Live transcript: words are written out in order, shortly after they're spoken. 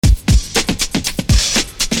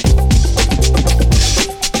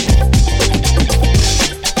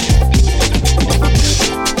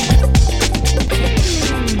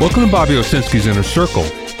Welcome to Bobby Owsinski's Inner Circle.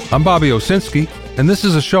 I'm Bobby Owsinski, and this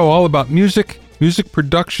is a show all about music, music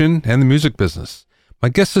production, and the music business. My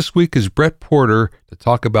guest this week is Brett Porter to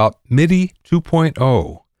talk about MIDI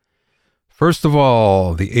 2.0. First of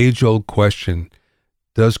all, the age-old question,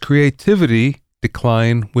 does creativity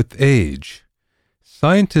decline with age?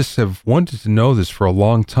 Scientists have wanted to know this for a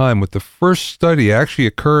long time, with the first study actually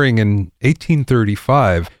occurring in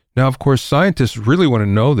 1835. Now, of course, scientists really want to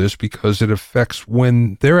know this because it affects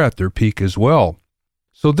when they're at their peak as well.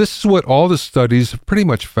 So this is what all the studies have pretty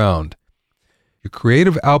much found. Your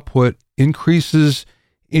creative output increases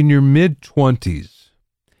in your mid-20s,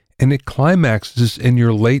 and it climaxes in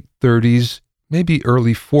your late 30s, maybe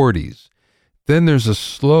early 40s. Then there's a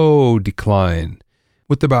slow decline,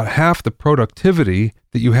 with about half the productivity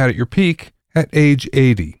that you had at your peak at age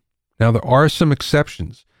 80. Now, there are some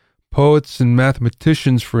exceptions. Poets and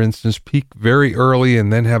mathematicians, for instance, peak very early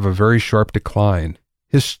and then have a very sharp decline.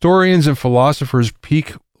 Historians and philosophers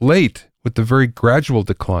peak late with the very gradual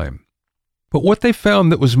decline. But what they found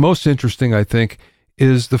that was most interesting, I think,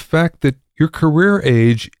 is the fact that your career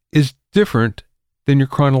age is different than your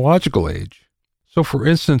chronological age. So, for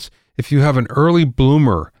instance, if you have an early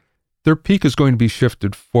bloomer, their peak is going to be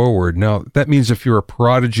shifted forward. Now, that means if you're a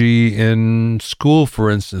prodigy in school, for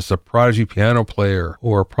instance, a prodigy piano player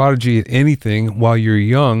or a prodigy at anything while you're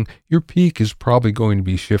young, your peak is probably going to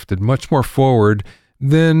be shifted much more forward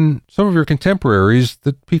than some of your contemporaries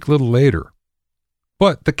that peak a little later.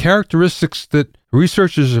 But the characteristics that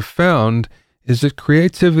researchers have found is that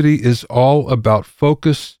creativity is all about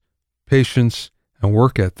focus, patience, and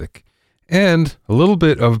work ethic, and a little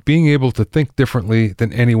bit of being able to think differently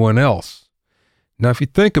than anyone else. Now, if you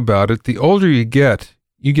think about it, the older you get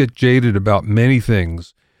jaded about many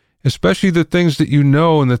things, especially the things that you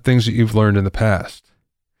know and the things that you've learned in the past.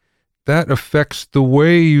 That affects the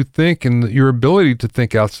way you think and your ability to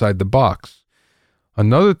think outside the box.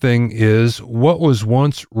 Another thing is what was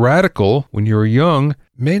once radical when you were young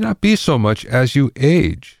may not be so much as you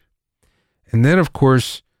age. And then, of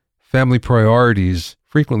course, family priorities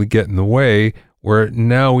frequently get in the way, where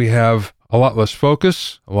now we have a lot less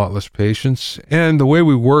focus, a lot less patience, and the way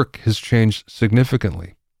we work has changed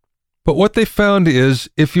significantly. But what they found is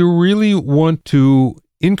if you really want to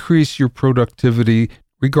increase your productivity,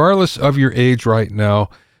 regardless of your age right now,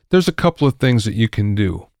 there's a couple of things that you can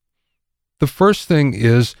do. The first thing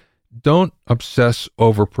is don't obsess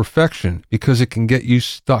over perfection because it can get you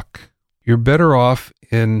stuck. You're better off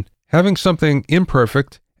in having something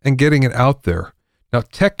imperfect and getting it out there. Now,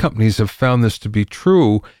 tech companies have found this to be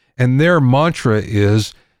true, and their mantra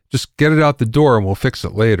is just get it out the door and we'll fix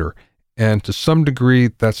it later. And to some degree,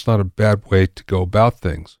 that's not a bad way to go about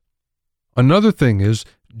things. Another thing is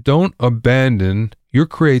don't abandon your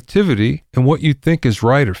creativity and what you think is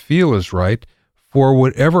right or feel is right for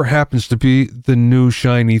whatever happens to be the new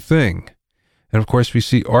shiny thing. And of course, we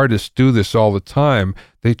see artists do this all the time.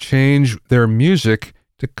 They change their music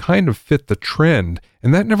to kind of fit the trend,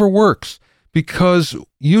 and that never works. Because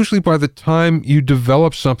usually by the time you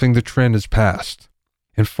develop something, the trend is past.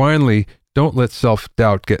 And finally, don't let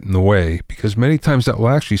self-doubt get in the way, because many times that will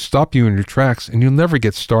actually stop you in your tracks and you'll never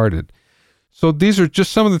get started. So these are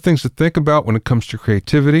just some of the things to think about when it comes to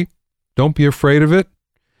creativity. Don't be afraid of it.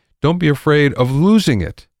 Don't be afraid of losing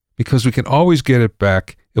it, because we can always get it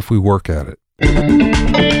back if we work at it.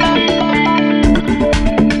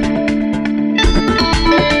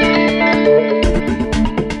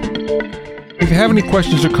 If you have any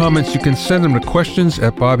questions or comments, you can send them to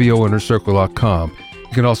questions@BobbyOInnerCircle.com.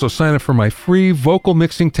 You can also sign up for my free Vocal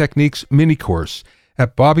Mixing Techniques mini course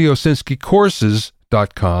at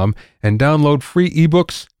BobbyOwsinskiCourses.com and download free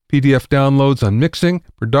ebooks, PDF downloads on mixing,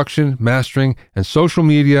 production, mastering, and social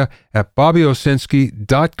media at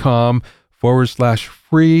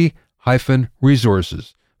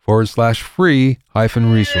BobbyOwsinski.com/free-resources.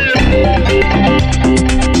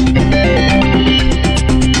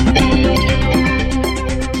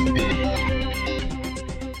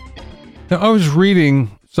 Now, I was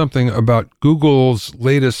reading something about Google's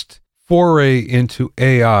latest foray into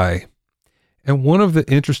AI, and one of the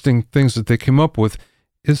interesting things that they came up with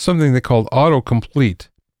is something they called autocomplete.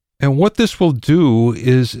 And what this will do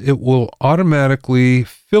is it will automatically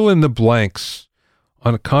fill in the blanks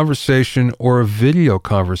on a conversation or a video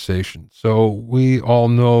conversation. So we all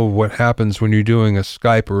know what happens when you're doing a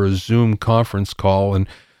Skype or a Zoom conference call, and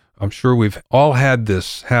I'm sure we've all had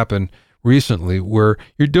this happen recently, where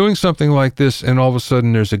you're doing something like this and all of a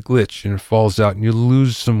sudden there's a glitch and it falls out and you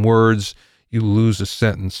lose some words, you lose a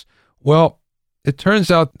sentence. Well, it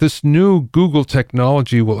turns out this new Google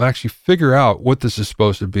technology will actually figure out what this is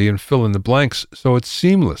supposed to be and fill in the blanks so it's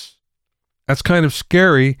seamless. That's kind of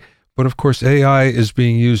scary, but of course AI is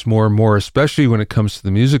being used more and more, especially when it comes to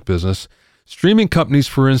the music business. Streaming companies,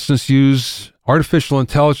 for instance, use artificial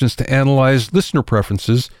intelligence to analyze listener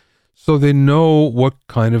preferences so they know what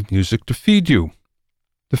kind of music to feed you.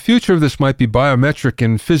 The future of this might be biometric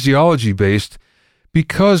and physiology-based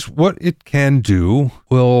because what it can do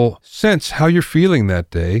will sense how you're feeling that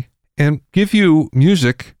day and give you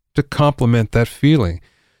music to complement that feeling.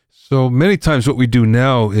 So many times what we do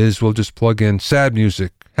now is we'll just plug in sad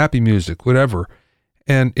music, happy music, whatever,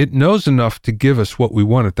 and it knows enough to give us what we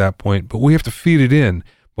want at that point, but we have to feed it in.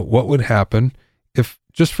 But what would happen if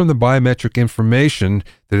just from the biometric information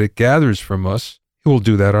that it gathers from us, it will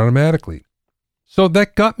do that automatically? So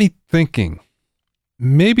that got me thinking,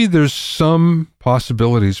 maybe there's some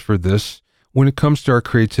possibilities for this when it comes to our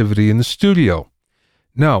creativity in the studio.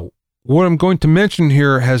 Now, what I'm going to mention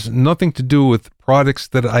here has nothing to do with products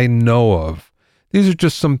that I know of. These are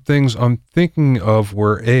just some things I'm thinking of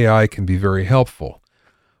where AI can be very helpful.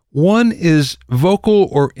 One is vocal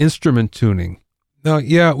or instrument tuning. Now,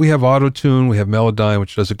 yeah, we have Auto-Tune, we have Melodyne,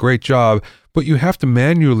 which does a great job, but you have to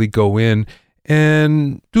manually go in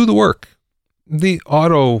and do the work. The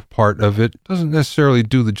auto part of it doesn't necessarily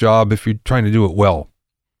do the job if you're trying to do it well.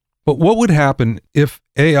 But what would happen if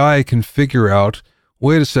AI can figure out,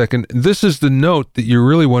 wait a second, this is the note that you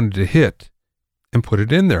really wanted to hit, and put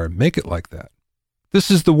it in there and make it like that? This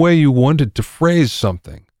is the way you wanted to phrase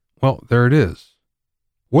something. Well, there it is.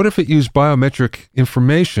 What if it used biometric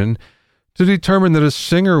information to determine that a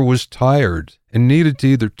singer was tired and needed to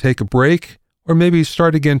either take a break or maybe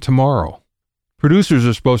start again tomorrow? Producers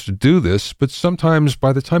are supposed to do this, but sometimes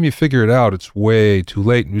by the time you figure it out, it's way too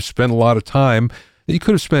late and you spend a lot of time that you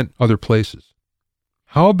could have spent other places.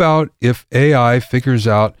 How about if AI figures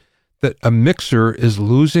out that a mixer is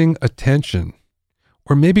losing attention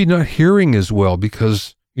or maybe not hearing as well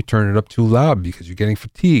because you turn it up too loud because you're getting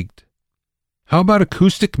fatigued? How about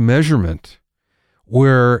acoustic measurement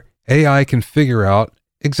where AI can figure out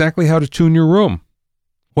exactly how to tune your room,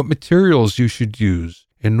 what materials you should use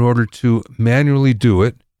in order to manually do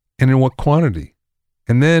it, and in what quantity,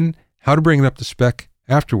 and then how to bring it up to spec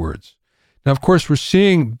afterwards. Now, of course, we're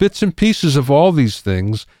seeing bits and pieces of all these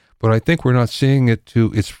things, but I think we're not seeing it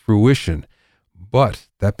to its fruition. But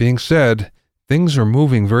that being said, things are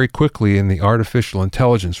moving very quickly in the artificial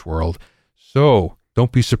intelligence world, so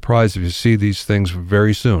don't be surprised if you see these things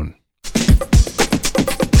very soon.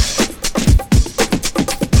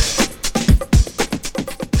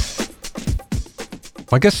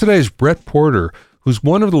 My guest today is Brett Porter, who's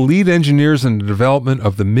one of the lead engineers in the development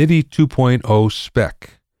of the MIDI 2.0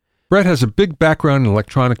 spec. Brett has a big background in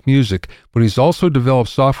electronic music, but he's also developed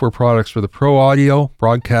software products for the pro audio,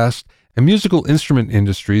 broadcast, and musical instrument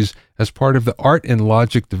industries as part of the Art and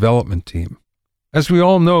Logic development team. As we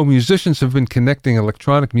all know, musicians have been connecting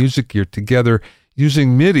electronic music gear together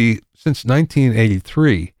using MIDI since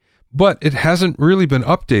 1983, but it hasn't really been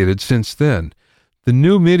updated since then. The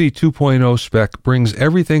new MIDI 2.0 spec brings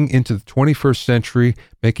everything into the 21st century,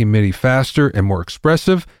 making MIDI faster and more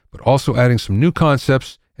expressive, but also adding some new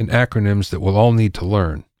concepts and acronyms that we'll all need to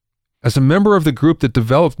learn. As a member of the group that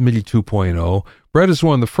developed MIDI 2.0, Brett is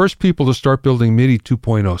one of the first people to start building MIDI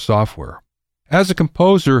 2.0 software. As a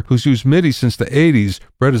composer who's used MIDI since the 80s,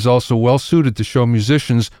 Brett is also well suited to show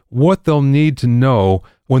musicians what they'll need to know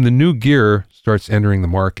when the new gear starts entering the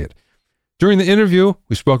market. During the interview,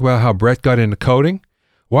 we spoke about how Brett got into coding,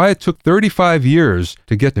 why it took 35 years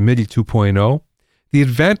to get to MIDI 2.0, the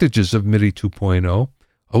advantages of MIDI 2.0,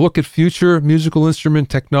 a look at future musical instrument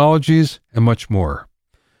technologies, and much more.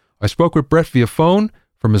 I spoke with Brett via phone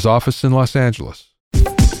from his office in Los Angeles.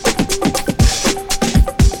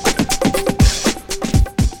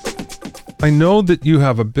 I know that you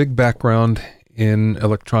have a big background in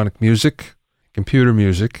electronic music, computer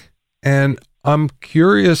music, and I'm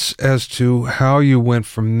curious as to how you went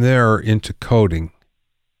from there into coding.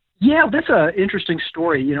 Yeah, that's an interesting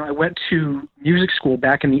story. You know, I went to music school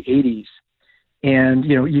back in the 80s, and,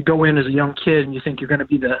 you know, you go in as a young kid and you think you're going to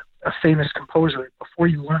be a famous composer before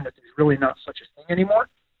you learn that there's really not such a thing anymore.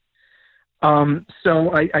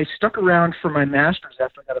 So I stuck around for my master's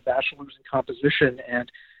after I got a bachelor's in composition,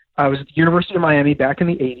 and I was at the University of Miami back in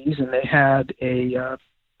the 80s, and they had a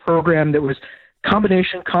program that was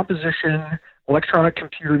combination composition, electronic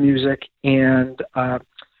computer music, and I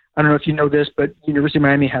don't know if you know this, but University of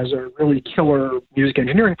Miami has a really killer music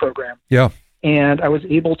engineering program. Yeah. And I was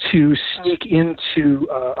able to sneak into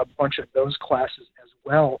a bunch of those classes as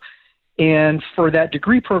well. And for that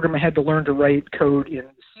degree program, I had to learn to write code in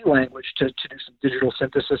the C language to do some digital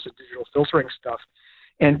synthesis and digital filtering stuff.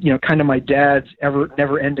 And, you know, kind of my dad's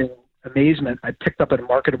never-ending amazement, I picked up a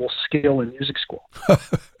marketable skill in music school.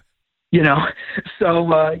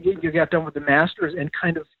 So you got done with the master's and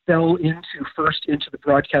kind of fell first into the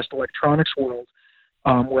broadcast electronics world,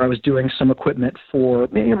 where I was doing some equipment for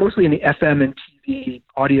mostly in the FM and TV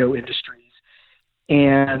audio industries.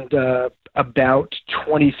 And about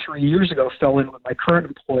 23 years ago, fell in with my current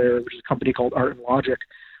employer, which is a company called Art and Logic,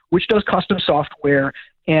 which does custom software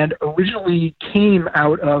and originally came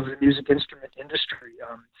out of the music instrument industry.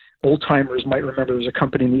 Old timers might remember there was a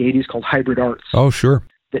company in the 80s called Hybrid Arts. Oh, sure.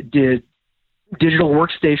 That did digital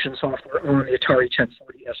workstation software on the Atari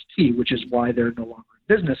 1040 ST, which is why they're no longer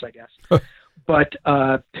in business, I guess. But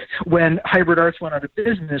when Hybrid Arts went out of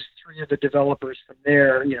business, three of the developers from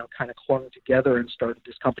there, kind of clung together and started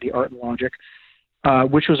this company, Art and Logic,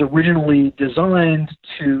 which was originally designed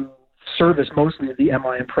to service mostly the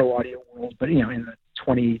MI and pro audio world, but in the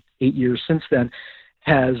 28 years since then,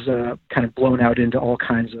 has kind of blown out into all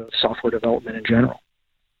kinds of software development in general.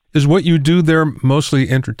 Is what you do there mostly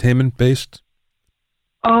entertainment-based?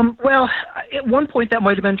 Well, at one point that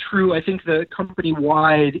might have been true. I think the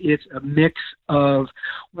company-wide, it's a mix of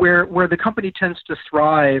where the company tends to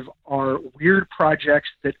thrive are weird projects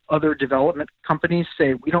that other development companies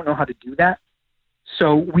say, we don't know how to do that.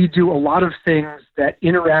 So we do a lot of things that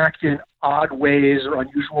interact in odd ways or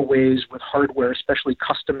unusual ways with hardware, especially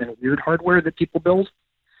custom and weird hardware that people build,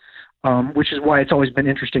 which is why it's always been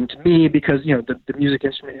interesting to me because, the music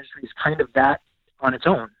instrument industry is kind of that on its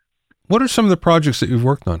own. What are some of the projects that you've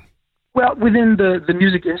worked on? Well, within the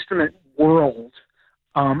music instrument world,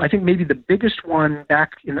 I think maybe the biggest one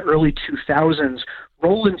back in the early 2000s,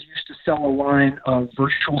 Roland used to sell a line of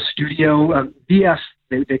virtual studio, VS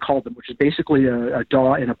they called them, which is basically a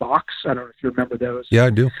DAW in a box. I don't know if you remember those. Yeah, I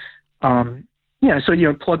do. So,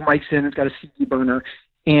 plug mics in, it's got a CD burner.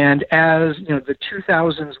 And as, the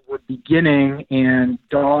 2000s were beginning and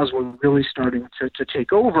DAWs were really starting to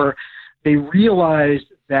take over, they realized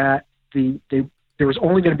that there was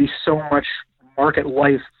only going to be so much market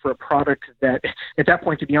life for a product that, at that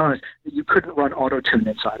point, to be honest, that you couldn't run auto-tune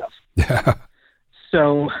inside of. Yeah.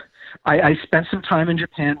 So I spent some time in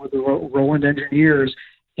Japan with the Roland engineers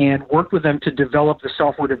and worked with them to develop the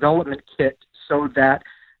software development kit so that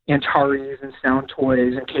Antares and Sound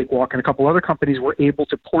Toys and Cakewalk and a couple other companies were able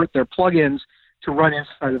to port their plugins to run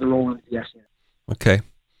inside of the Roland VS unit. Okay.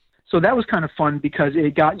 So that was kind of fun because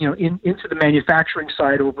it got, into the manufacturing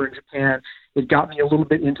side over in Japan. It got me a little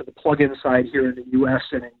bit into the plug-in side here in the U.S.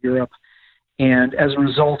 and in Europe. And as a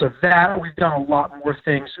result of that, we've done a lot more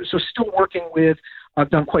things. So still working with, I've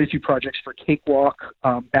done quite a few projects for Cakewalk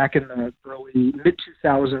back in the early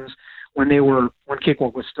mid-2000s when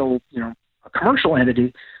Cakewalk was still, a commercial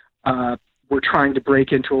entity. We're trying to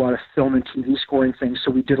break into a lot of film and TV scoring things,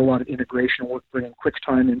 so we did a lot of integration work, bringing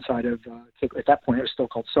QuickTime inside of, at that point it was still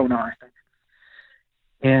called Sonar, I think.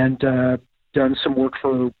 And done some work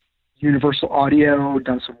for Universal Audio,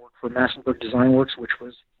 done some work for Massenburg Design Works, which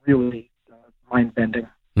was really mind-bending.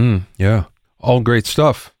 Yeah, all great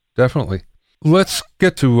stuff, definitely. Let's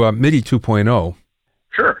get to MIDI 2.0.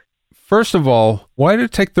 Sure. First of all, why did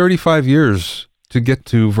it take 35 years to get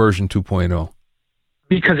to version 2.0?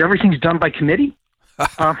 Because everything's done by committee.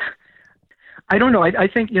 I don't know. I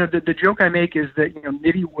think, the joke I make is that,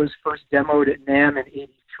 MIDI was first demoed at NAMM in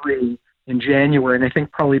 '83 in January, and I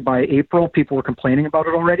think probably by April people were complaining about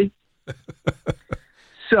it already.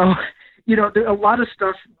 So, a lot of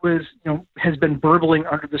stuff was, has been burbling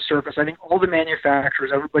under the surface. I think all the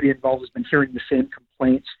manufacturers, everybody involved has been hearing the same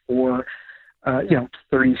complaints for,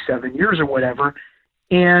 37 years or whatever.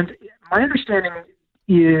 And my understanding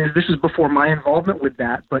is, this is before my involvement with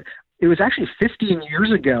that, but it was actually 15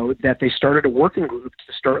 years ago that they started a working group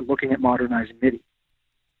to start looking at modernizing MIDI.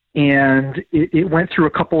 And it went through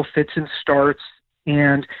a couple of fits and starts,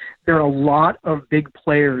 and there are a lot of big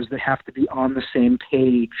players that have to be on the same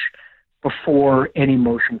page before any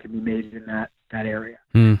motion can be made in that area.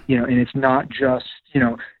 And it's not just,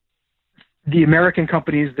 the American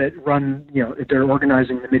companies that run, they're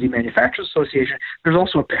organizing the MIDI Manufacturers Association. There's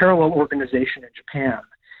also a parallel organization in Japan.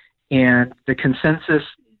 And the consensus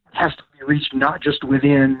has to be reached not just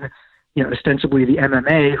within, ostensibly the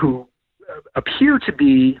MMA, who appear to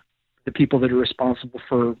be the people that are responsible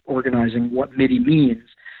for organizing what MIDI means,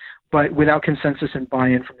 but without consensus and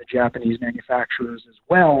buy-in from the Japanese manufacturers as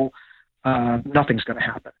well, nothing's going to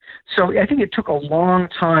happen. So I think it took a long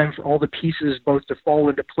time for all the pieces both to fall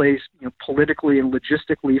into place, politically and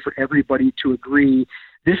logistically, for everybody to agree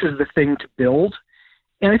this is the thing to build.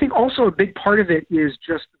 And I think also a big part of it is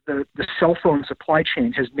just the cell phone supply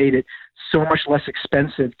chain has made it so much less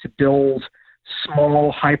expensive to build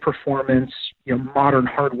small, high-performance, modern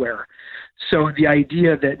hardware. So the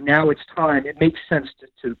idea that now it's time, it makes sense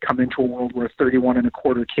to come into a world where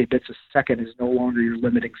 31.25 kbits a second is no longer your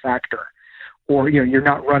limiting factor. Or, you're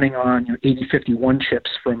not running on 8051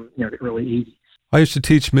 chips from the early 80s. I used to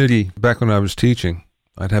teach MIDI back when I was teaching.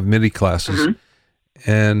 I'd have MIDI classes,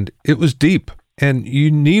 and it was deep. And you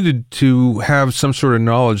needed to have some sort of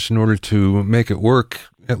knowledge in order to make it work,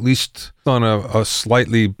 at least on a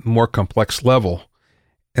slightly more complex level.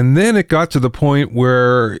 And then it got to the point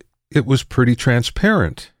where it was pretty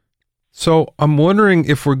transparent. So I'm wondering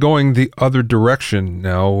if we're going the other direction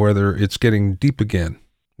now, whether it's getting deep again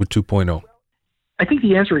with 2.0. I think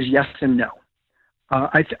the answer is yes and no.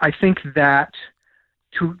 I think that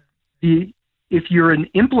if you're an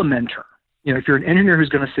implementer, if you're an engineer who's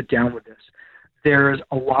going to sit down with this, there's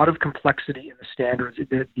a lot of complexity in the standards.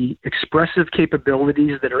 The expressive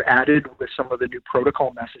capabilities that are added with some of the new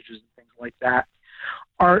protocol messages and things like that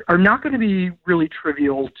are not going to be really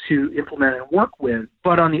trivial to implement and work with.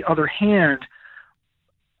 But on the other hand,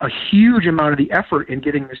 a huge amount of the effort in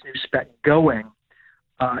getting this new spec going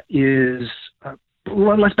is,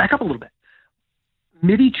 let's back up a little bit.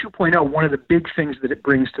 MIDI 2.0, one of the big things that it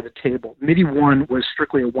brings to the table, MIDI 1 was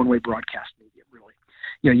strictly a one-way broadcast medium, really.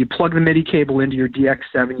 You plug the MIDI cable into your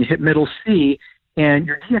DX7, you hit middle C, and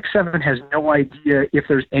your DX7 has no idea if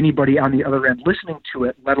there's anybody on the other end listening to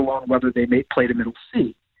it, let alone whether they may play to middle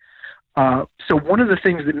C. So one of the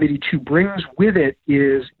things that MIDI 2 brings with it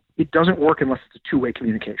is it doesn't work unless it's a two-way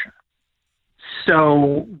communication.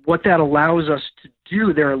 So what that allows us to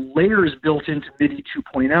do, there are layers built into MIDI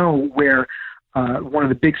 2.0 where one of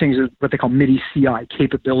the big things is what they call MIDI CI,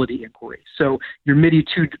 capability inquiry. So your MIDI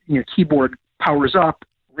 2 keyboard powers up,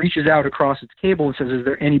 reaches out across its cable and says, is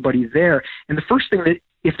there anybody there? And the first thing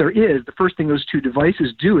if there is, the first thing those two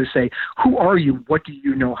devices do is say, who are you? What do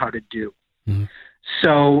you know how to do? Mm-hmm.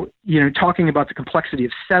 So, talking about the complexity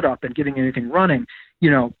of setup and getting anything running,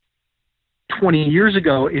 20 years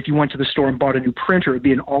ago, if you went to the store and bought a new printer, it'd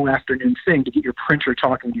be an all-afternoon thing to get your printer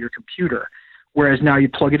talking to your computer. Whereas now you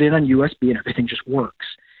plug it in on USB and everything just works.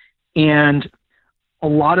 And a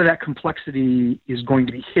lot of that complexity is going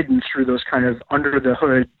to be hidden through those kind of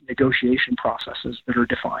under-the-hood negotiation processes that are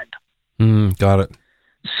defined. Got it.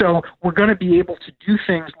 So we're going to be able to do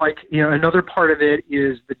things like, another part of it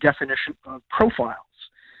is the definition of profiles.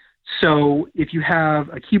 So if you have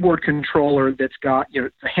a keyboard controller that's got, the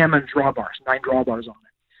Hammond drawbars, 9 drawbars on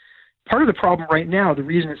it. Part of the problem right now, the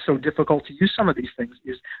reason it's so difficult to use some of these things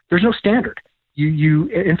is there's no standard.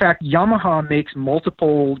 In fact, Yamaha makes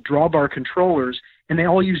multiple drawbar controllers, and they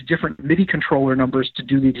all use different MIDI controller numbers to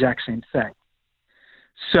do the exact same thing.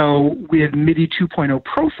 So with MIDI 2.0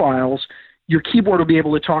 profiles, your keyboard will be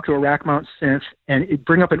able to talk to a rack mount synth and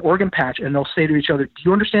bring up an organ patch, and they'll say to each other, do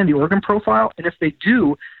you understand the organ profile? And if they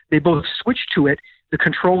do, they both switch to it. The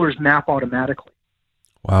controllers map automatically.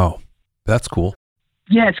 Wow, that's cool.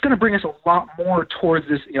 Yeah, it's going to bring us a lot more towards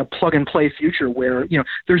this plug-and-play future where,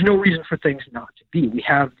 there's no reason for things not to be. We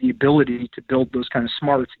have the ability to build those kind of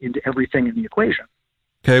smarts into everything in the equation.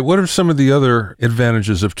 Okay, what are some of the other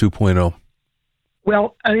advantages of 2.0?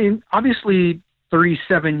 Well, obviously,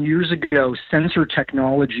 37 years ago, sensor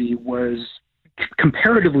technology was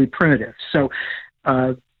comparatively primitive. So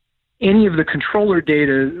any of the controller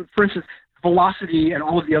data, for instance, Velocity and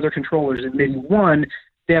all of the other controllers in MIDI 1,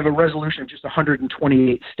 they have a resolution of just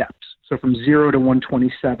 128 steps, so from 0 to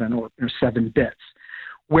 127 or 7 bits.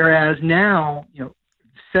 Whereas now,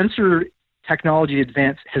 sensor technology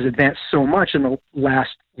has advanced so much in the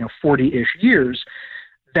last 40-ish years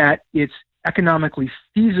that it's economically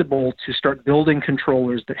feasible to start building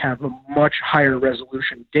controllers that have a much higher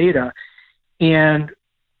resolution data, and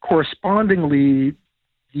correspondingly,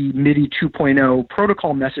 the MIDI 2.0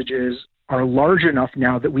 protocol messages are large enough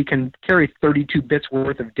now that we can carry 32 bits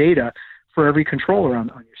worth of data for every controller on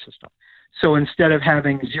your system. So instead of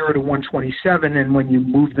having 0 to 127, and when you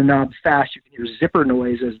move the knob fast, you can hear zipper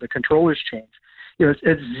noise as the controllers change.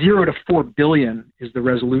 It's 0 to 4 billion is the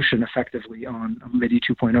resolution effectively on a MIDI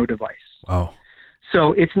 2.0 device. Wow.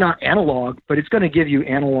 So it's not analog, but it's going to give you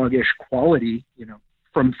analog-ish quality,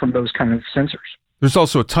 from those kind of sensors. There's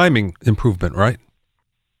also a timing improvement, right?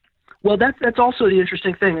 Well, that's also the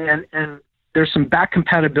interesting thing, and there's some back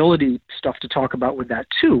compatibility stuff to talk about with that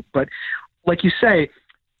too. But like you say,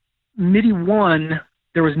 MIDI 1,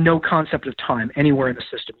 there was no concept of time anywhere in the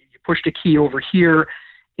system. You pushed a key over here,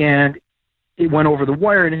 and it went over the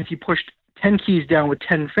wire, and if you pushed 10 keys down with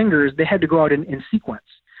 10 fingers, they had to go out in sequence.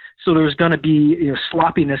 So there was going to be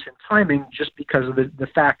sloppiness in timing just because of the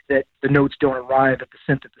fact that the notes don't arrive at the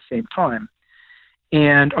synth at the same time.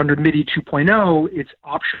 And under MIDI 2.0, it's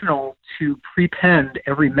optional to prepend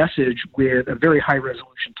every message with a very high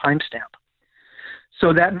resolution timestamp.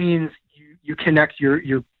 So that means you connect your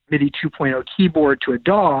MIDI 2.0 keyboard to a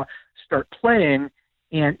DAW, start playing,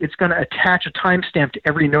 and it's going to attach a timestamp to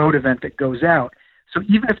every note event that goes out. So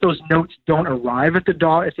even if those notes don't arrive at the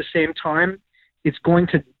DAW at the same time, it's going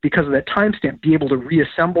to, because of that timestamp, be able to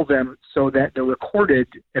reassemble them so that they're recorded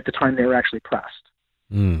at the time they were actually pressed.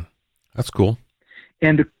 That's cool.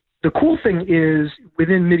 And the cool thing is,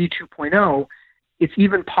 within MIDI 2.0, it's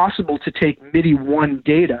even possible to take MIDI 1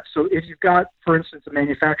 data. So if you've got, for instance, a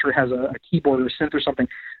manufacturer has a keyboard or a synth or something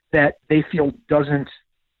that they feel doesn't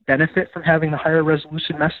benefit from having the higher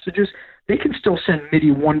resolution messages, they can still send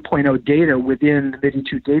MIDI 1.0 data within the MIDI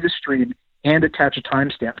 2 data stream and attach a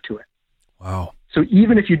timestamp to it. Wow. So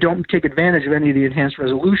even if you don't take advantage of any of the enhanced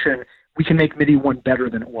resolution, we can make MIDI 1 better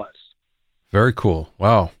than it was. Very cool.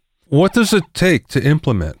 Wow. What does it take to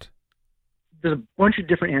implement? There's a bunch of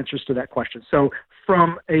different answers to that question. So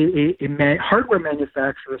from a hardware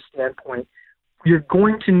manufacturer standpoint, you're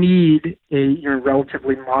going to need a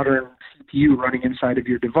relatively modern CPU running inside of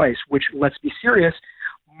your device, which, let's be serious,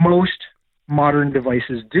 most modern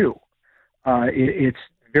devices do. It's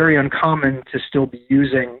very uncommon to still be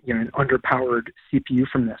using an underpowered CPU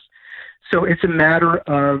from this. So it's a matter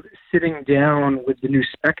of sitting down with the new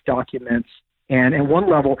spec documents and, at one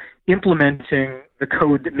level, implementing the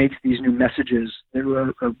code that makes these new messages that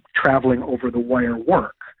are traveling over the wire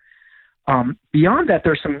work. Beyond that,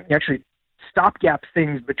 there's some actually stopgap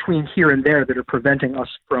things between here and there that are preventing us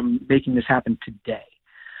from making this happen today.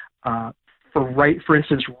 For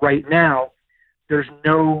instance, right now, there's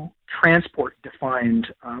no transport defined.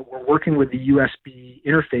 We're working with the USB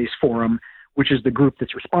Interface Forum, which is the group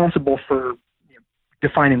that's responsible for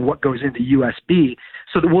defining what goes into USB,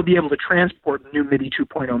 so that we'll be able to transport new MIDI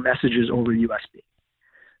 2.0 messages over USB.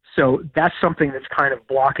 So that's something that's kind of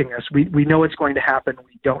blocking us. We know it's going to happen.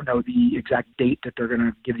 We don't know the exact date that they're going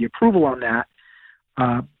to give the approval on that,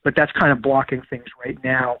 but that's kind of blocking things right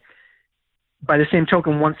now. By the same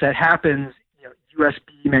token, once that happens,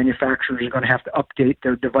 USB manufacturers are going to have to update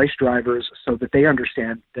their device drivers so that they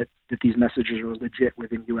understand that these messages are legit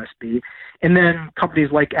within USB. And then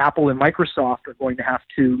companies like Apple and Microsoft are going to have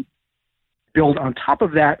to build on top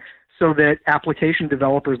of that so that application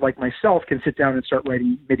developers like myself can sit down and start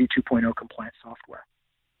writing MIDI 2.0 compliant software.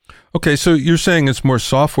 Okay, so you're saying it's more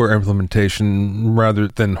software implementation rather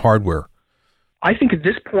than hardware. I think at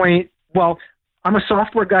this point, well, I'm a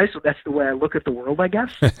software guy, so that's the way I look at the world, I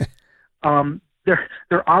guess. There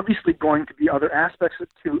are obviously going to be other aspects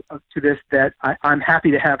to this that I'm happy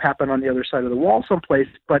to have happen on the other side of the wall someplace.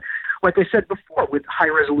 But like I said before, with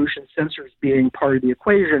high-resolution sensors being part of the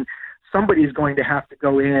equation, somebody's going to have to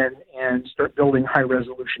go in and start building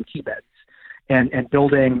high-resolution keybeds and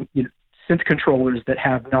building synth controllers that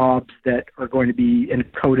have knobs that are going to be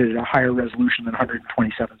encoded at a higher resolution than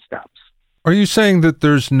 127 steps. Are you saying that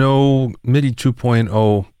there's no MIDI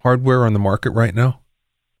 2.0 hardware on the market right now?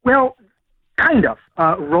 Well, kind of.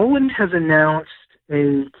 Roland has announced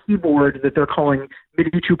a keyboard that they're calling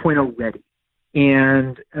MIDI 2.0 Ready.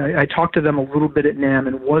 And I talked to them a little bit at NAMM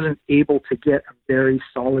and wasn't able to get a very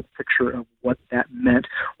solid picture of what that meant,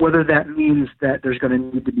 whether that means that there's going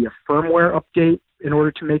to need to be a firmware update in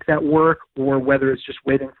order to make that work, or whether it's just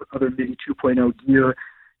waiting for other MIDI 2.0 gear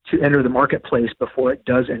to enter the marketplace before it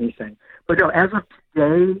does anything. But no, as of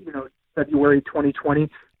today, February 2020,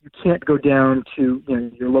 you can't go down to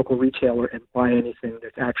your local retailer and buy anything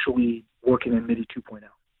that's actually working in MIDI 2.0.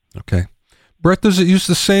 Okay. Brett, does it use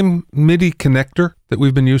the same MIDI connector that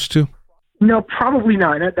we've been used to? No, probably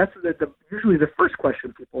not. That's usually the first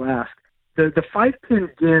question people ask. The 5-pin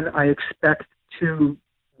DIN I expect to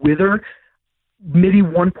wither. MIDI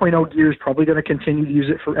 1.0 gear is probably going to continue to use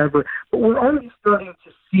it forever, but we're already starting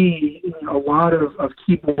to see a lot of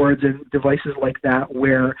keyboards and devices like that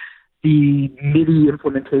where the MIDI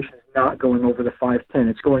implementation is not going over the 5-pin.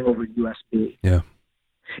 It's going over USB. Yeah.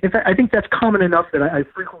 In fact, I think that's common enough that I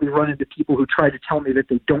frequently run into people who try to tell me that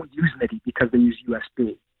they don't use MIDI because they use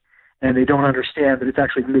USB. And they don't understand that it's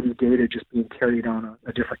actually MIDI data just being carried on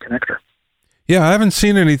a different connector. Yeah, I haven't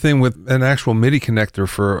seen anything with an actual MIDI connector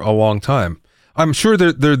for a long time. I'm sure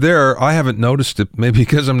they're there. I haven't noticed it, maybe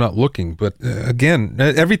because I'm not looking. But again,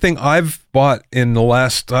 everything I've bought in the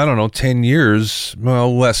last, 10 years,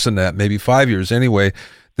 well, less than that, maybe 5 years anyway,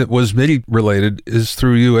 that was MIDI related is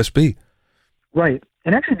through USB. Right.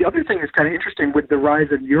 And actually, the other thing that's kind of interesting with the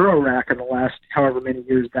rise of Eurorack in the last however many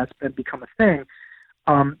years that's become a thing,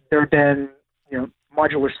 there have been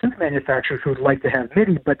modular synth manufacturers who would like to have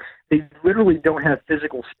MIDI, but they literally don't have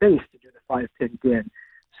physical space to do the 5-pin DIN.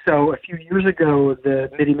 So a few years ago, the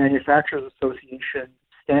MIDI Manufacturers Association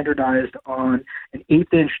standardized on an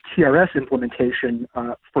 1/8-inch TRS implementation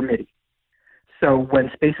for MIDI. So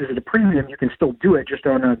when space is at a premium, you can still do it just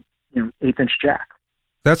on a 1/8" jack.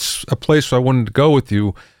 That's a place I wanted to go with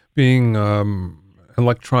you, being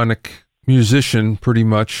electronic musician pretty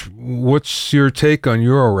much. What's your take on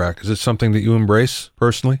Eurorack? Is it something that you embrace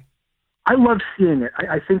personally? I love seeing it.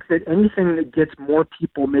 I think that anything that gets more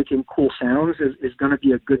people making cool sounds is going to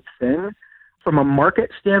be a good thing. From a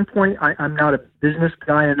market standpoint, I'm not a business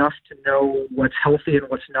guy enough to know what's healthy and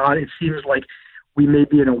what's not. It seems like we may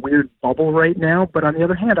be in a weird bubble right now, but on the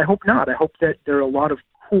other hand, I hope not. I hope that there are a lot of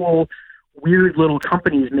cool, weird little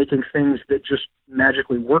companies making things that just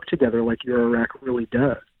magically work together like Eurorack really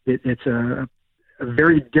does. It's a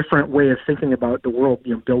very different way of thinking about the world,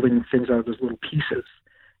 building things out of those little pieces.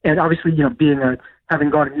 And obviously, having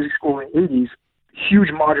gone to music school in the 80s, huge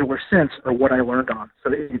modular synths are what I learned on.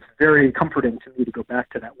 So it's very comforting to me to go back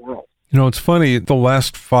to that world. It's funny, the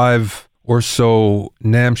last 5 or so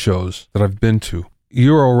NAMM shows that I've been to,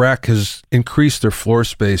 Eurorack has increased their floor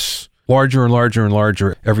space larger and larger and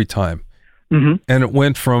larger every time. Mm-hmm. And it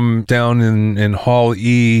went from down in Hall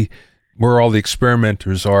E, where all the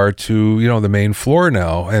experimenters are, to, the main floor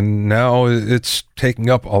now. And now it's taking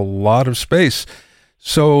up a lot of space.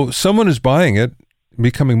 So someone is buying it,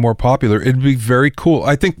 becoming more popular. It'd be very cool.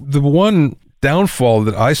 I think the one downfall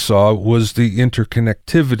that I saw was the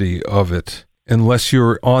interconnectivity of it, unless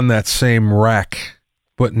you're on that same rack.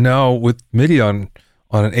 But now with MIDI on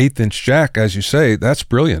an 1/8" jack, as you say, that's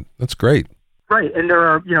brilliant. That's great. Right. And there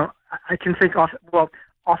are, I can think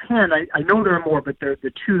offhand, I know there are more, but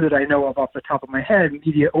the two that I know of off the top of my head,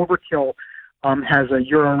 Media Overkill has a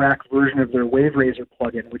Eurorack version of their WaveRaiser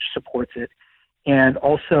plugin, which supports it. And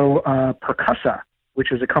also Percussa,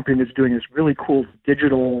 which is a company that's doing this really cool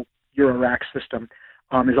digital Eurorack system,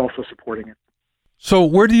 is also supporting it. So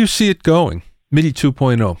where do you see it going, MIDI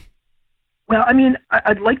 2.0? Well,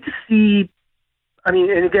 I'd like to see,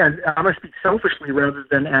 and again, I'm going to speak selfishly rather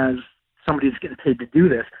than as somebody that's getting paid to do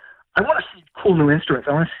this. I want to see cool new instruments.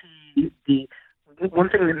 I want to see the one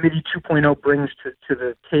thing that MIDI 2.0 brings to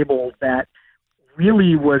the table that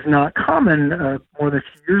really was not common more than a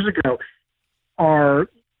few years ago are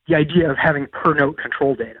the idea of having per note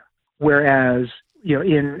control data. Whereas,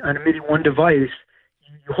 on a MIDI 1 device,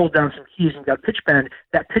 you hold down some keys and you've got pitch bend.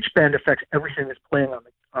 That pitch bend affects everything that's playing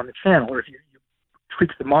on the channel. Or if you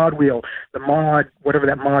tweak the mod wheel, the mod, whatever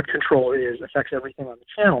that mod control is, affects everything on the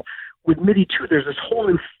channel. With MIDI 2, there's this whole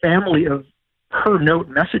new family of per note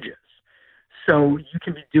messages. So you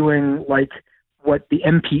can be doing like what the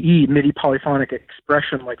MPE, MIDI polyphonic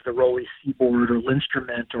expression, like the Rowley Seaboard or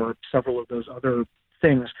Linstrument or several of those other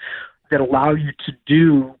things that allow you to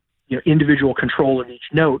do individual control of each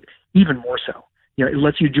note even more so. It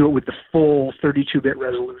lets you do it with the full 32-bit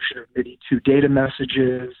resolution of MIDI 2 data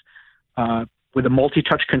messages. With a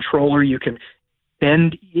multi-touch controller, you can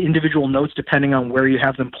bend individual notes depending on where you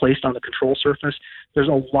have them placed on the control surface. There's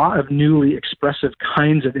a lot of newly expressive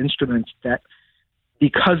kinds of instruments that,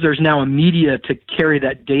 because there's now a media to carry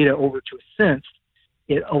that data over to a synth,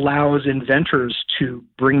 it allows inventors to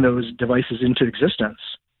bring those devices into existence.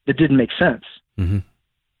 It didn't make sense. Mm-hmm.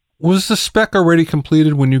 Was the spec already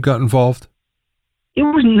completed when you got involved? It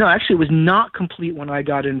was not complete when I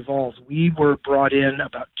got involved. We were brought in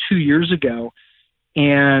about 2 years ago,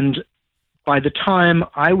 and by the time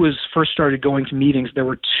I was first started going to meetings, there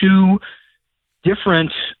were 2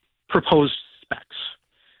 different proposed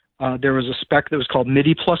specs. There was a spec that was called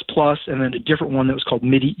MIDI++, and then a different one that was called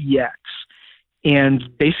MIDI EX.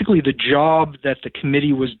 And basically the job that the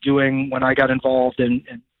committee was doing when I got involved and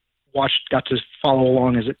got to follow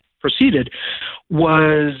along as it proceeded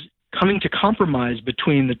was coming to compromise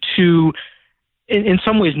between the 2, in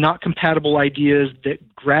some ways not compatible ideas that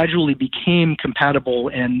gradually became compatible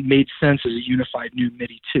and made sense as a unified new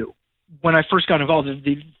MIDI 2. When I first got involved,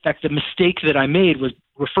 the mistake that I made was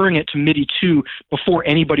referring it to MIDI 2 before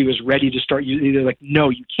anybody was ready to start using it. Like, no,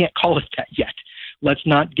 you can't call it that yet. Let's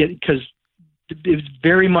not get, because it was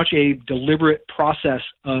very much a deliberate process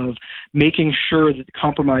of making sure that the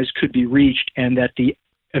compromise could be reached and that the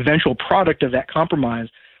eventual product of that compromise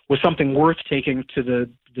was something worth taking to the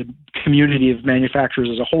community of manufacturers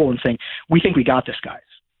as a whole and saying, we think we got this, guys.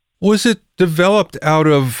 Was it developed out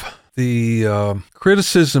of the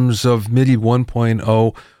criticisms of MIDI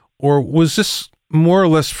 1.0, or was this more or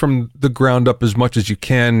less from the ground up as much as you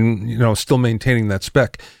can, still maintaining that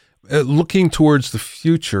spec? Looking towards the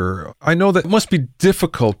future, I know that must be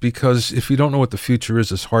difficult because if you don't know what the future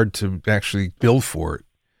is, it's hard to actually build for it.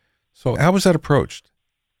 So how was that approached?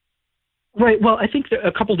 Right. Well, I think there are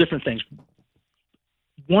a couple different things.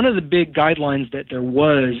 One of the big guidelines that there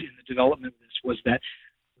was in the development of this was that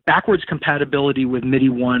backwards compatibility with MIDI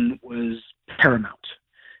 1 was paramount.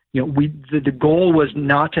 The goal was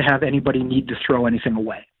not to have anybody need to throw anything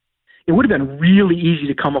away. It would have been really easy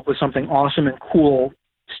to come up with something awesome and cool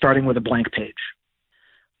starting with a blank page.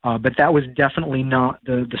 But that was definitely not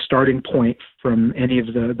the starting point from any of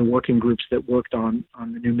the working groups that worked on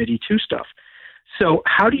the new MIDI 2 stuff. So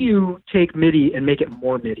how do you take MIDI and make it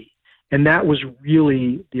more MIDI? And that was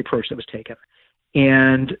really the approach that was taken.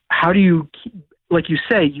 And how do you, like you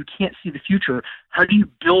say, you can't see the future. How do you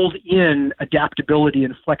build in adaptability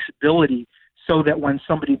and flexibility so that when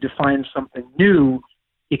somebody defines something new,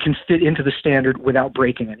 it can fit into the standard without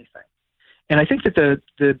breaking anything? And I think that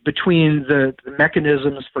between the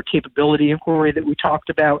mechanisms for capability inquiry that we talked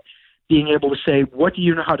about, being able to say, what do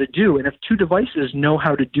you know how to do? And if two devices know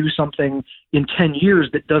how to do something in 10 years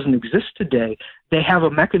that doesn't exist today, they have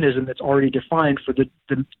a mechanism that's already defined for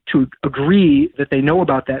to agree that they know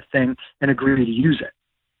about that thing and agree to use it.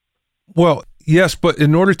 Well, yes, but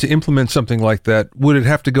in order to implement something like that, would it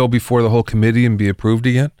have to go before the whole committee and be approved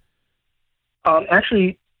again?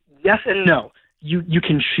 Actually, yes and no. You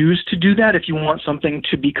can choose to do that if you want something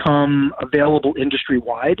to become available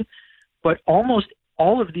industry-wide, but almost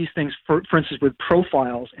all of these things, for instance, with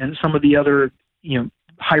profiles and some of the other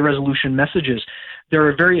high-resolution messages,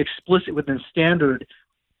 they're very explicit within standard,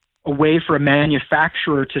 a way for a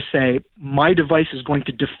manufacturer to say, my device is going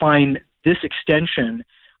to define this extension.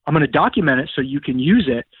 I'm going to document it so you can use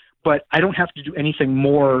it, but I don't have to do anything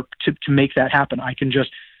more to make that happen. I can just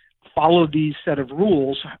follow these set of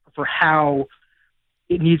rules for how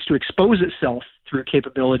it needs to expose itself through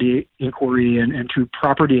capability inquiry and through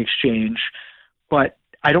property exchange, but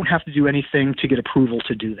I don't have to do anything to get approval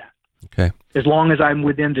to do that. Okay. As long as I'm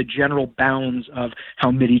within the general bounds of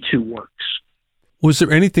how MIDI 2 works. Was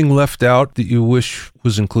there anything left out that you wish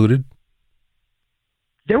was included?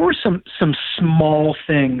 There were some small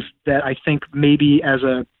things that I think maybe as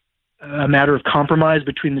a matter of compromise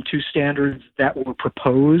between the two standards that were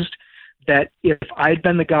proposed, that if I'd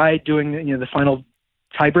been the guy doing the final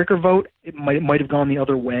tiebreaker vote, it might have gone the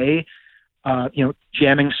other way,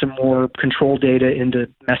 jamming some more control data into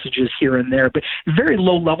messages here and there, but very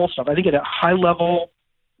low level stuff. I think at a high level,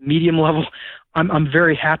 medium level, I'm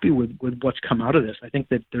very happy with what's come out of this. I think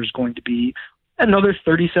that there's going to be another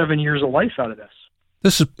 37 years of life out of this.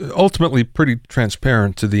 This is ultimately pretty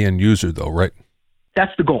transparent to the end user, though, right?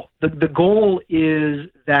 That's the goal. The goal is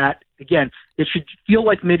that, again, it should feel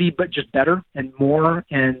like MIDI, but just better and more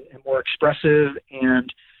expressive.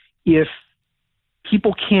 And if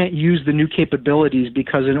people can't use the new capabilities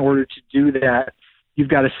because in order to do that, you've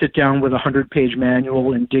got to sit down with a 100-page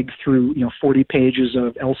manual and dig through 40 pages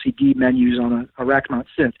of LCD menus on a rack mount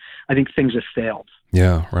synth, I think things have failed.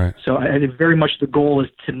 Yeah, right. So I think very much the goal is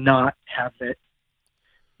to not have it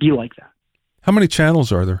be like that. How many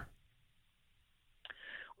channels are there?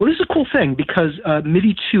 Well, this is a cool thing because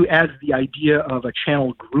MIDI 2 adds the idea of a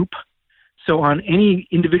channel group. So on any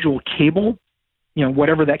individual cable,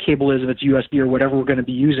 whatever that cable is, if it's USB or whatever we're going to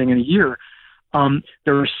be using in a year,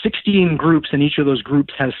 there are 16 groups, and each of those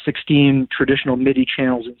groups has 16 traditional MIDI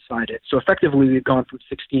channels inside it. So effectively, we've gone from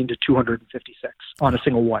 16 to 256 on a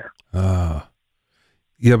single wire.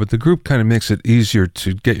 Yeah, but the group kind of makes it easier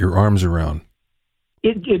to get your arms around.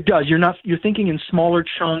 It does. You're thinking in smaller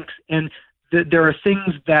chunks, and there are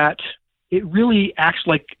things that it really acts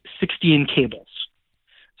like 16 cables.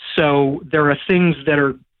 So there are things that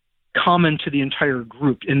are common to the entire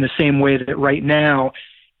group in the same way that right now,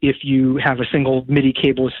 if you have a single MIDI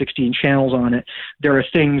cable with 16 channels on it, there are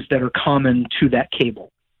things that are common to that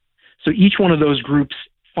cable. So each one of those groups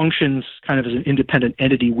functions kind of as an independent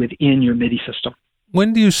entity within your MIDI system.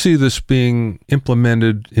 When do you see this being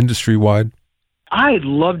implemented industry-wide? I'd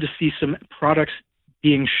love to see some products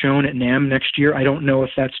being shown at NAMM next year. I don't know if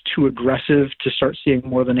that's too aggressive to start seeing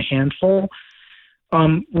more than a handful.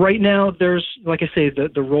 Right now, there's, like I say,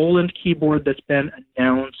 the Roland keyboard that's been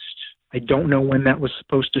announced. I don't know when that was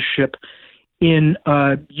supposed to ship. In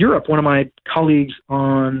Europe, one of my colleagues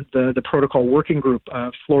on the protocol working group,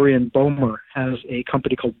 Florian Boehmer, has a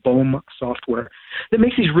company called Bohm Software that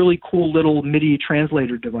makes these really cool little MIDI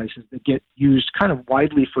translator devices that get used kind of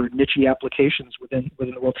widely for niche applications within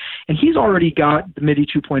the world. And he's already got the MIDI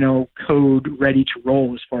 2.0 code ready to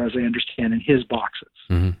roll, as far as I understand, in his boxes.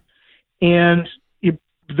 Mm-hmm. And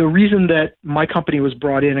the reason that my company was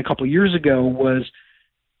brought in a couple of years ago was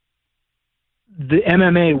the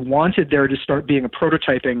MMA wanted there to start being a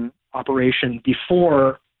prototyping operation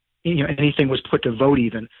before anything was put to vote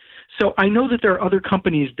even. So I know that there are other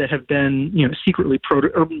companies that have been secretly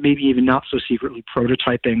or maybe even not so secretly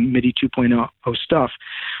prototyping MIDI 2.0 stuff,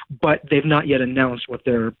 but they've not yet announced what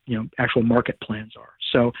their actual market plans are.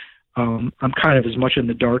 So I'm kind of as much in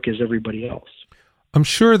the dark as everybody else. I'm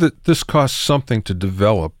sure that this costs something to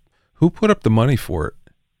develop. Who put up the money for it?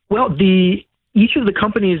 Well, each of the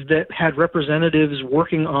companies that had representatives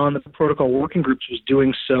working on the protocol working groups was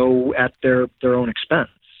doing so at their own expense.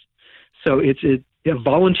 So it's a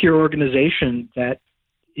volunteer organization that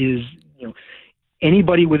is,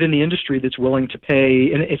 anybody within the industry that's willing to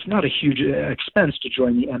pay, and it's not a huge expense to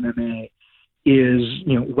join the MMA, is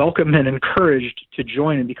welcome and encouraged to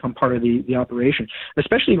join and become part of the operation.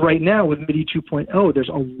 Especially right now with MIDI 2.0, there's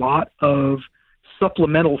a lot of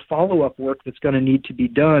supplemental follow-up work that's going to need to be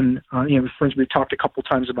done. For instance, we've talked a couple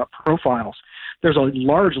times about profiles. There's a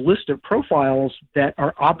large list of profiles that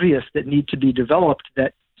are obvious that need to be developed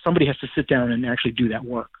that somebody has to sit down and actually do that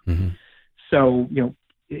work. Mm-hmm. So,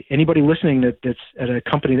 anybody listening that's at a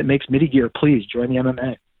company that makes MIDI gear, please join the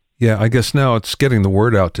MMA. Yeah, I guess now it's getting the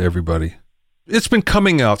word out to everybody. It's been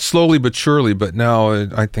coming out slowly but surely, but now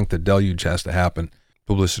I think the deluge has to happen,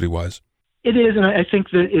 publicity-wise. It is, and I think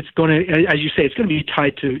that it's going to, as you say, it's going to be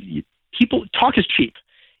tied to people. Talk is cheap,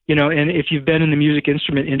 and if you've been in the music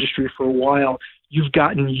instrument industry for a while, you've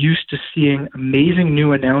gotten used to seeing amazing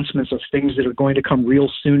new announcements of things that are going to come real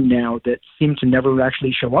soon now that seem to never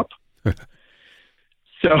actually show up.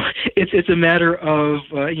 So it's a matter of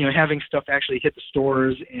having stuff actually hit the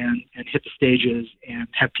stores and hit the stages and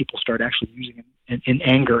have people start actually using it in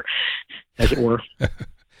anger, as it were.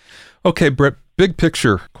 Okay, Brett, big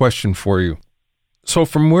picture question for you. So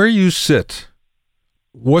from where you sit,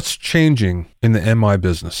 what's changing in the MI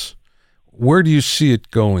business? Where do you see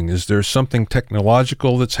it going? Is there something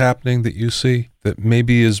technological that's happening that you see that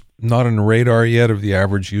maybe is not on the radar yet of the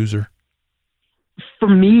average user? For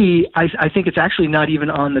me, I think it's actually not even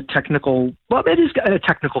on the technical. Well, it is a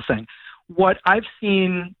technical thing. What I've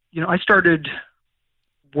seen, I started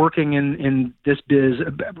working in this biz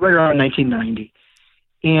right around 1990.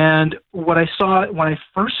 And what I saw when I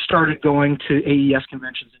first started going to AES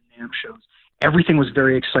conventions and NAMM shows, everything was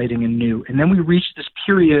very exciting and new. And then we reached this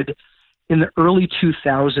period in the early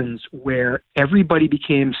 2000s where everybody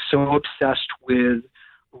became so obsessed with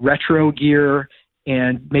retro gear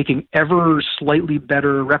and making ever slightly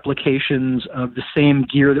better replications of the same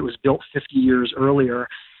gear that was built 50 years earlier.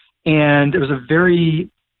 And it was a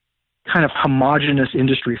very kind of homogenous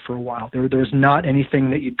industry for a while. There was not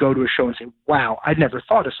anything that you'd go to a show and say, wow, I'd never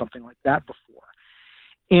thought of something like that before.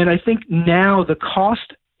 And I think now the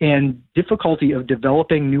cost and difficulty of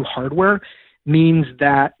developing new hardware means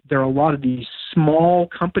that there are a lot of these small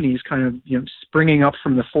companies kind of springing up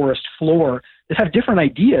from the forest floor that have different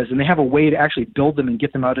ideas, and they have a way to actually build them and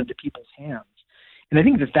get them out into people's hands. And I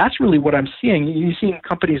think that that's really what I'm seeing. You're seeing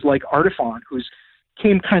companies like Artifon, who's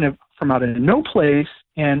came kind of from out of no place,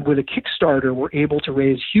 and with a Kickstarter were able to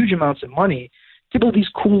raise huge amounts of money to build these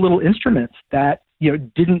cool little instruments that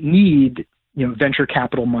didn't need venture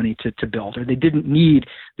capital money to build, or they didn't need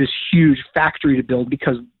this huge factory to build,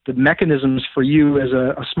 because the mechanisms for you as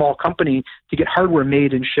a small company to get hardware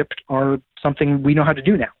made and shipped are something we know how to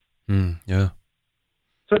do now. Yeah.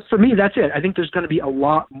 So for me, that's it. I think there's going to be a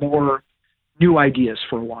lot more new ideas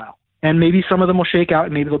for a while, and maybe some of them will shake out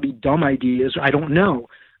and maybe they'll be dumb ideas. I don't know,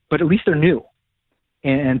 but at least they're new.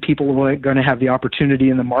 And people are going to have the opportunity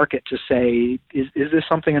in the market to say, is this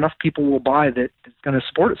something enough people will buy that it's going to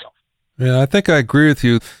support itself? Yeah, I think I agree with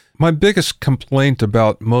you. My biggest complaint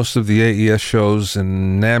about most of the AES shows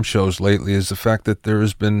and NAMM shows lately is the fact that there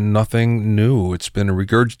has been nothing new. It's been a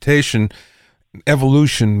regurgitation,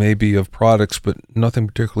 evolution maybe of products, but nothing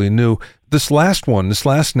particularly new. This last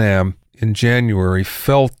NAMM in January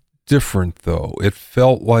felt different, though. It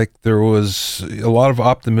felt like there was a lot of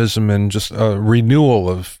optimism and just a renewal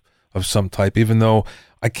of some type, even though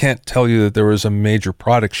I can't tell you that there was a major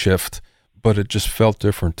product shift, but it just felt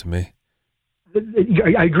different to me.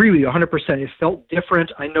 I agree with you 100%. It felt different.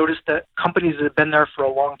 I noticed that companies that have been there for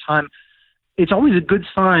a long time, it's always a good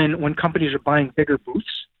sign when companies are buying bigger booths.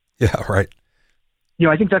 Yeah, right.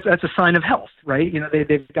 I think that's a sign of health, right?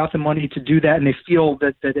 They've got the money to do that, and they feel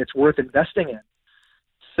that it's worth investing in.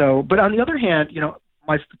 So, but on the other hand,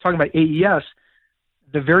 talking about AES,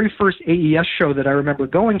 the very first AES show that I remember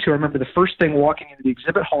going to, I remember the first thing walking into the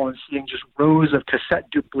exhibit hall and seeing just rows of cassette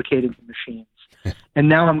duplicating machines. And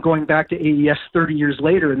now I'm going back to AES 30 years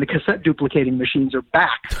later, and the cassette duplicating machines are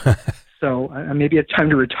back. So maybe it's time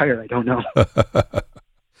to retire. I don't know.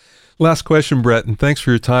 Last question, Brett, and thanks for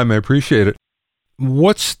your time. I appreciate it.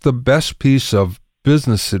 What's the best piece of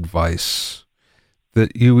business advice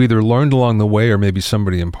that you either learned along the way or maybe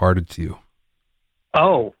somebody imparted to you?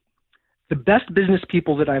 Oh, the best business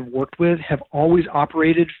people that I've worked with have always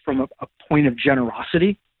operated from a point of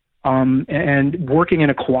generosity. And working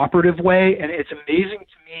in a cooperative way. And it's amazing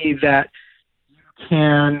to me that you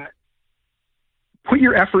can put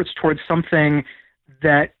your efforts towards something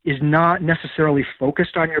that is not necessarily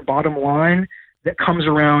focused on your bottom line, that comes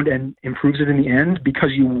around and improves it in the end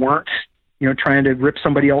because you weren't, trying to rip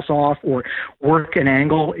somebody else off or work an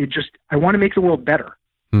angle. I want to make the world better.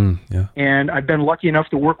 Yeah. And I've been lucky enough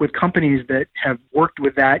to work with companies that have worked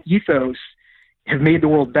with that ethos, have made the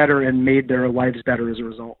world better and made their lives better as a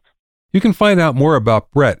result. You can find out more about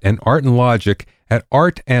Brett and Art and Logic at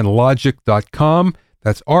artandlogic.com.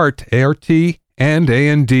 That's art, A-R-T, and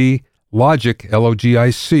A-N-D, logic,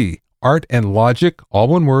 L-O-G-I-C, artandlogic, all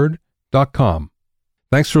one word, .com.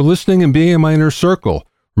 Thanks for listening and being in my inner circle.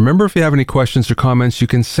 Remember, if you have any questions or comments, you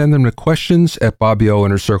can send them to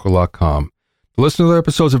questions@BobbyOInnerCircle.com. To listen to other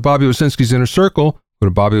episodes of Bobby Owsinski's Inner Circle, go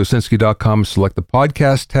to BobbyOwsinski.com and select the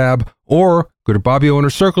podcast tab, or go to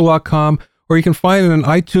BobbyOInnerCircle.com, or you can find it on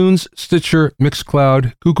iTunes, Stitcher,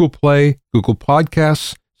 Mixcloud, Google Play, Google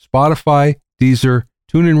Podcasts, Spotify, Deezer,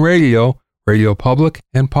 TuneIn Radio, Radio Public,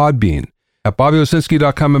 and Podbean. At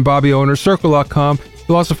BobbyOwsinski.com and BobbyOInnerCircle.com,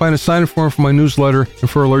 you'll also find a sign-up form for my newsletter and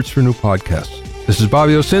for alerts for new podcasts. This is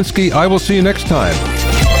Bobby Owsinski. I will see you next time.